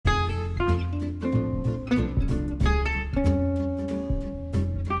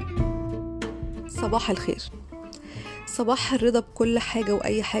صباح الخير. صباح الرضا بكل حاجة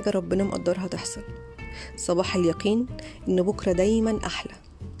وأي حاجة ربنا مقدرها تحصل. صباح اليقين إن بكرة دايما أحلى.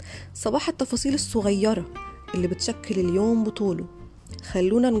 صباح التفاصيل الصغيرة اللي بتشكل اليوم بطوله.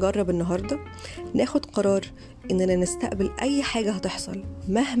 خلونا نجرب النهاردة ناخد قرار إننا نستقبل أي حاجة هتحصل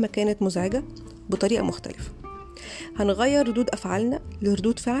مهما كانت مزعجة بطريقة مختلفة. هنغير ردود أفعالنا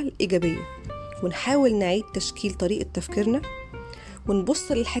لردود فعل إيجابية، ونحاول نعيد تشكيل طريقة تفكيرنا،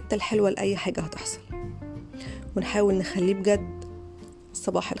 ونبص للحتة الحلوة لأي حاجة هتحصل، ونحاول نخليه بجد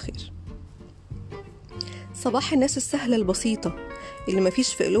صباح الخير. صباح الناس السهلة البسيطة اللي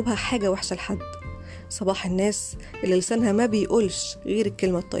مفيش في قلوبها حاجة وحشة لحد. صباح الناس اللي لسانها ما بيقولش غير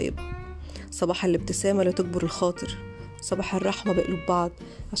الكلمة الطيبة. صباح الابتسامة اللي تكبر الخاطر. صباح الرحمة بقلوب بعض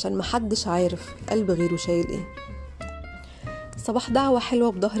عشان محدش عارف قلب غيره شايل ايه. صباح دعوة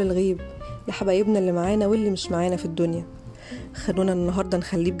حلوة بظهر الغيب لحبايبنا اللي معانا واللي مش معانا في الدنيا. خلونا النهاردة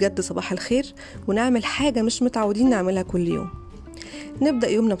نخليه بجد صباح الخير، ونعمل حاجة مش متعودين نعملها كل يوم. نبدأ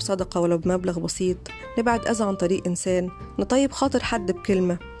يومنا بصدقة ولو بمبلغ بسيط، نبعد أذى عن طريق إنسان، نطيب خاطر حد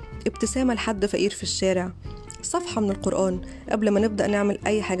بكلمة، ابتسامة لحد فقير في الشارع، صفحة من القرآن قبل ما نبدأ نعمل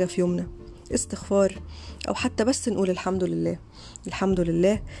أي حاجة في يومنا، استغفار، أو حتى بس نقول الحمد لله. الحمد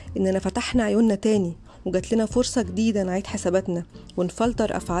لله إننا فتحنا عيوننا تاني وجات لنا فرصة جديدة نعيد حساباتنا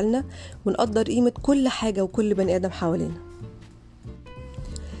ونفلتر أفعالنا ونقدر قيمة كل حاجة وكل بني آدم حوالينا.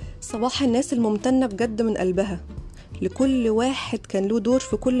 صباح الناس الممتنة بجد من قلبها لكل واحد كان له دور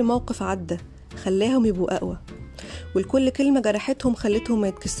في كل موقف عدى خلاهم يبقوا أقوى، ولكل كلمة جرحتهم خلتهم ما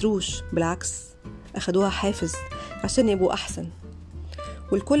يتكسروش، بالعكس أخدوها حافز عشان يبقوا أحسن،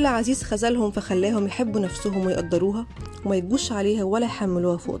 والكل عزيز خذلهم فخلاهم يحبوا نفسهم ويقدروها وما يجوش عليها ولا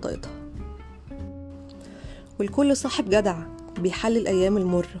يحملوها فوق طاقتها. والكل صاحب جدع بيحل الأيام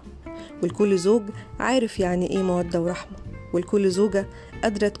المرة، والكل زوج عارف يعني إيه مودة ورحمة، والكل زوجة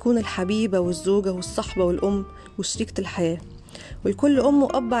قادرة تكون الحبيبة والزوجة والصحبة والأم وشريكة الحياة، والكل أم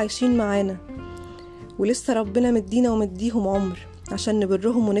وأب عايشين معانا ولسه ربنا مدينا ومديهم عمر عشان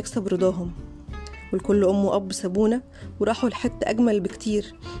نبرهم ونكسب رضاهم، والكل أم وأب سابونا وراحوا لحتة أجمل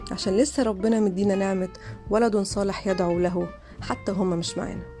بكتير عشان لسه ربنا مدينا نعمة ولد صالح يدعو له حتى هم مش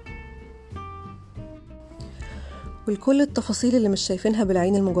معانا. والكل التفاصيل اللي مش شايفينها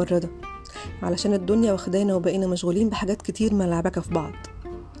بالعين المجردة علشان الدنيا واخدانا وبقينا مشغولين بحاجات كتير ملعبكة في بعض.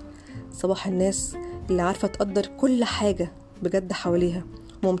 صباح الناس اللي عارفة تقدر كل حاجة بجد حواليها،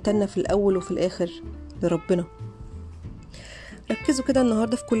 ممتنة في الأول وفي الآخر لربنا. ركزوا كده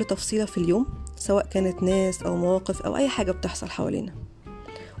النهاردة في كل تفصيلة في اليوم، سواء كانت ناس أو مواقف أو أي حاجة بتحصل حوالينا،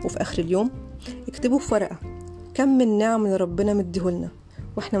 وفي آخر اليوم اكتبوا في ورقة كم من نعم اللي ربنا مديهولنا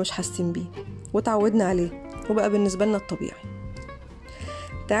وإحنا مش حاسين بيه وتعودنا عليه وبقى بالنسبة لنا الطبيعي.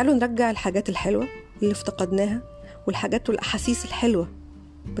 تعالوا نرجع الحاجات الحلوة اللي افتقدناها والحاجات والأحاسيس الحلوة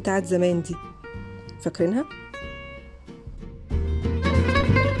بتاعت زمان دي، فاكرينها؟